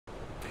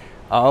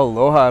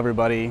Aloha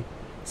everybody.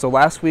 So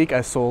last week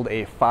I sold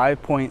a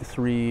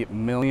 $5.3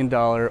 million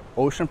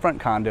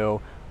oceanfront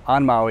condo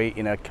on Maui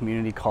in a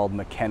community called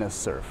Makena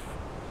Surf.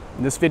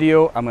 In this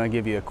video, I'm going to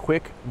give you a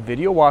quick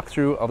video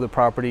walkthrough of the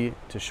property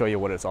to show you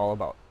what it's all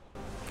about.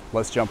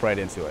 Let's jump right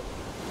into it.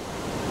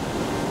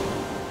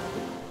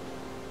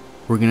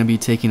 We're going to be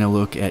taking a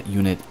look at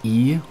Unit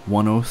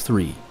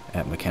E103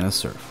 at Makena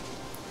Surf.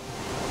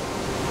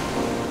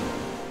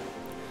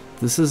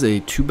 This is a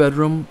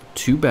 2-bedroom,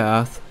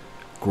 2-bath,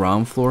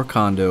 ground floor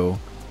condo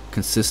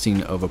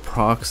consisting of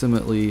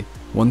approximately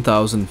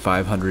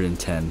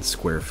 1,510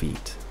 square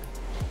feet.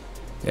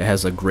 It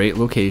has a great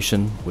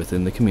location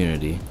within the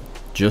community,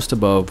 just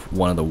above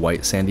one of the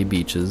white sandy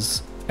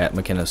beaches at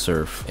Makena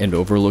Surf and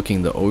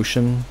overlooking the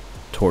ocean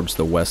towards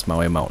the West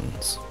Maui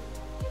Mountains.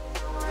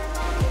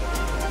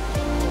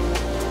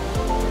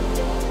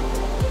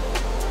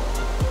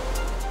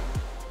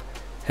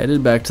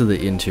 Headed back to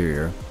the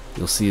interior,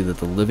 you'll see that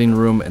the living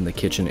room and the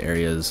kitchen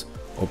areas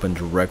open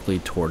directly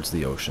towards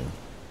the ocean.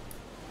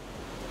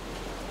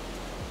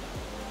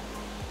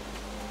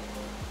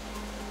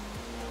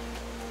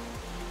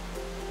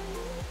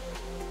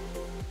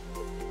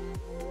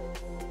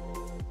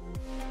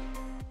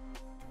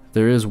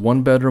 There is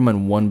 1 bedroom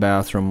and 1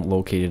 bathroom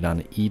located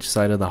on each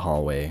side of the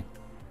hallway,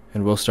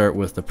 and we'll start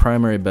with the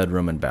primary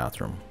bedroom and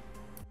bathroom.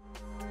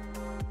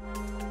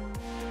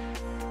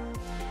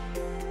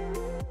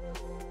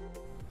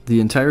 The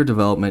entire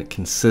development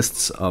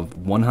consists of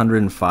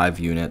 105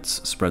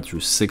 units spread through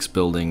 6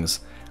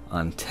 buildings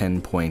on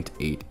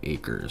 10.8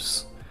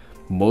 acres.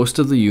 Most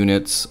of the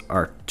units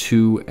are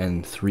 2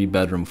 and 3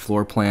 bedroom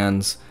floor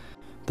plans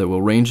that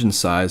will range in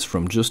size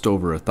from just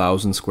over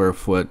 1,000 square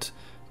foot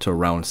to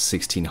around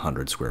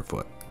 1,600 square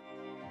foot.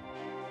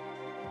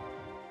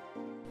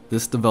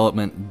 This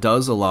development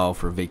does allow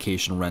for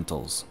vacation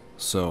rentals,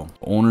 so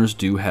owners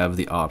do have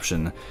the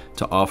option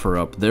to offer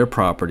up their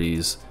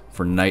properties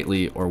for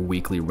nightly or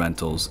weekly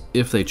rentals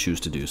if they choose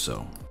to do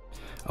so.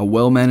 A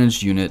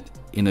well-managed unit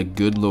in a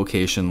good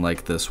location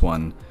like this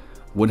one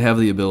would have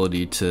the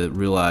ability to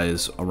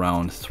realize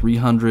around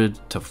 $300,000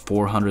 to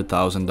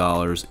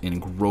 $400,000 in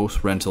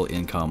gross rental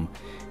income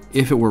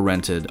if it were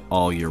rented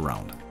all year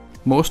round.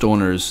 Most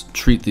owners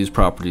treat these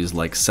properties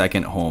like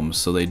second homes,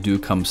 so they do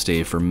come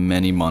stay for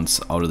many months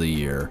out of the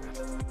year.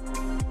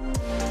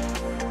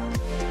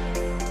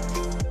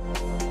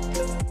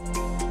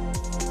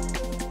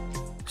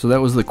 So that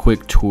was the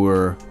quick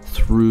tour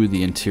through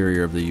the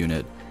interior of the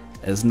unit.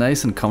 As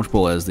nice and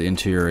comfortable as the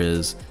interior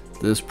is,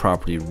 this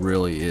property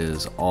really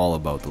is all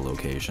about the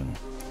location.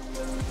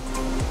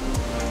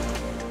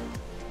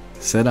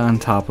 Set on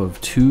top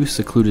of 2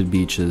 secluded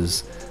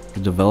beaches, the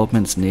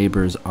development's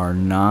neighbors are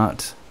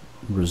not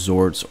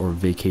resorts or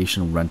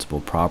vacation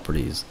rentable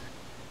properties.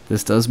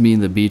 This does mean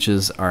the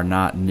beaches are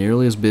not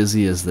nearly as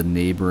busy as the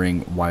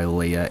neighboring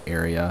Wailea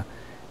area,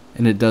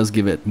 and it does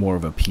give it more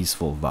of a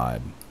peaceful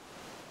vibe.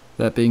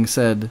 That being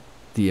said,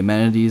 the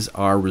amenities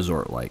are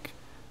resort-like,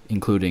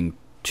 including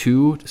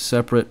 2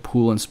 separate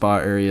pool and spa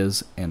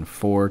areas and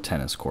 4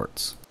 tennis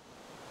courts.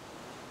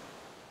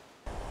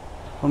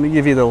 Let me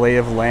give you the lay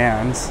of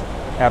land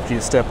after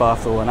you step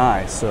off the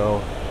lanai.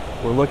 So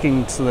we're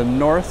looking to the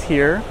north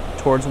here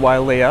towards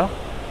Wailea.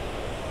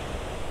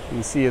 You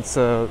can see it's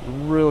a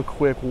real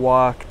quick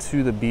walk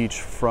to the beach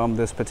from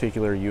this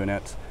particular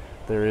unit.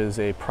 There is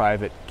a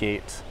private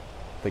gate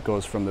that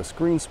goes from this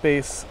green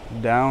space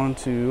down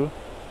to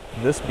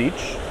this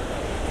beach.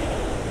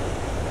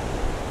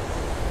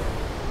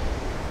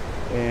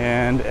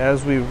 And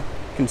as we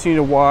continue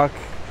to walk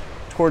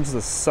towards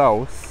the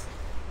south,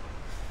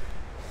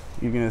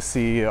 you're going to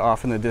see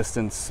off in the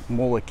distance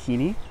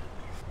Molokini.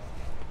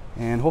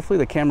 And hopefully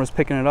the camera's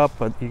picking it up,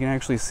 but you can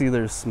actually see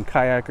there's some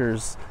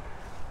kayakers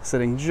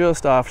sitting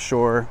just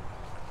offshore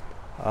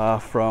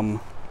from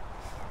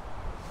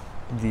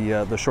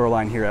the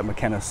shoreline here at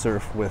Makena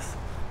Surf with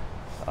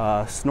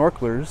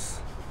snorkelers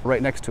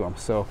right next to them.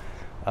 So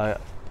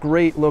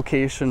great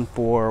location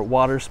for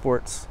water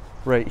sports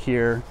right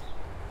here.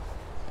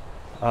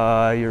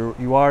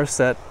 You are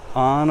set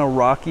on a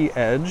rocky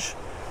edge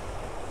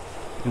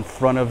in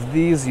front of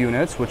these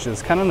units, which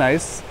is kind of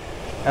nice.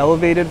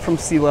 Elevated from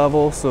sea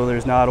level, so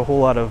there's not a whole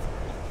lot of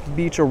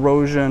beach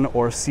erosion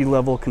or sea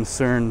level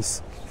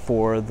concerns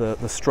for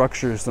the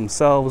structures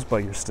themselves,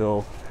 but you're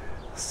still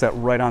set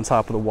right on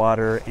top of the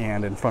water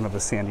and in front of a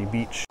sandy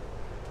beach.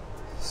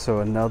 So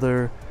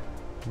another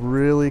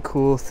really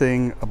cool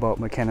thing about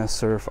Makena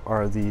Surf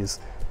are these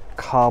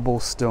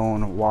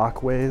cobblestone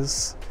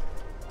walkways,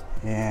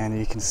 and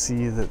you can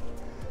see that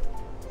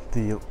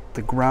the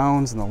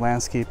grounds and the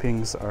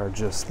landscapings are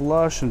just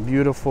lush and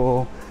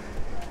beautiful,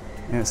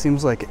 and it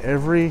seems like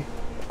every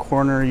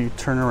corner you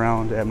turn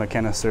around at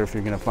Makena Surf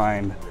you're going to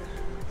find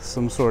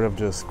some sort of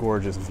just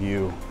gorgeous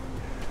view.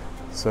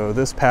 So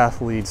this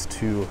path leads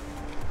to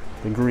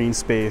the green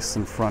space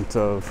in front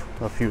of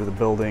a few of the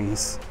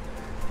buildings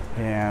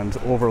and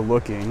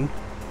overlooking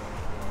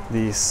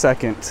the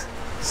second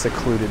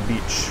secluded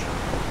beach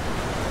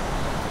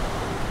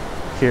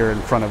here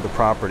in front of the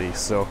property.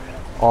 So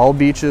all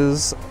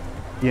beaches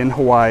in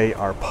Hawaii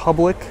are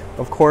public,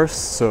 of course,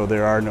 so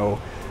there are no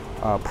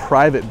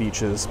private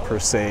beaches per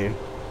se,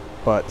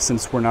 but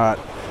since we're not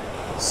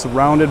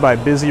surrounded by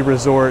busy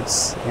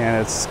resorts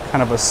and it's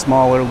kind of a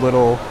smaller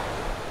little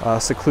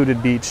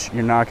secluded beach,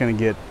 you're not going to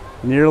get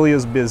nearly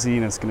as busy,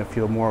 and it's going to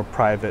feel more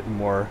private and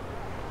more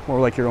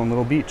like your own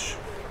little beach.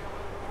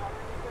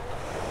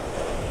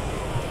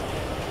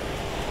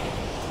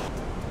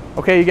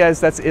 Okay, you guys,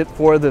 that's it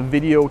for the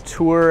video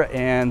tour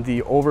and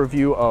the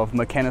overview of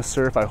Makena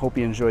Surf. I hope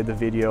you enjoyed the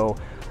video.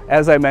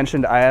 As I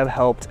mentioned, I have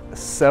helped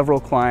several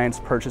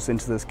clients purchase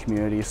into this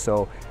community,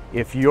 so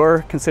if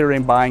you're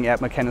considering buying at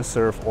Makena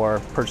Surf or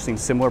purchasing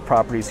similar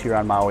properties here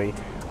on Maui,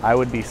 I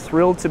would be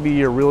thrilled to be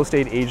your real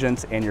estate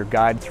agent and your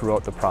guide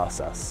throughout the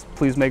process.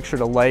 Please make sure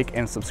to like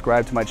and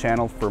subscribe to my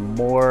channel for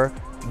more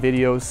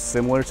videos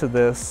similar to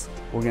this.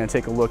 We're going to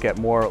take a look at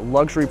more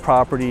luxury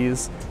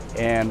properties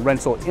and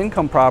rental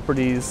income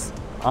properties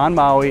on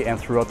Maui and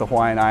throughout the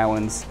Hawaiian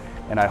Islands,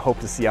 and I hope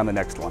to see you on the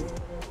next one.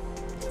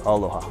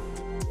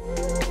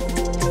 Aloha.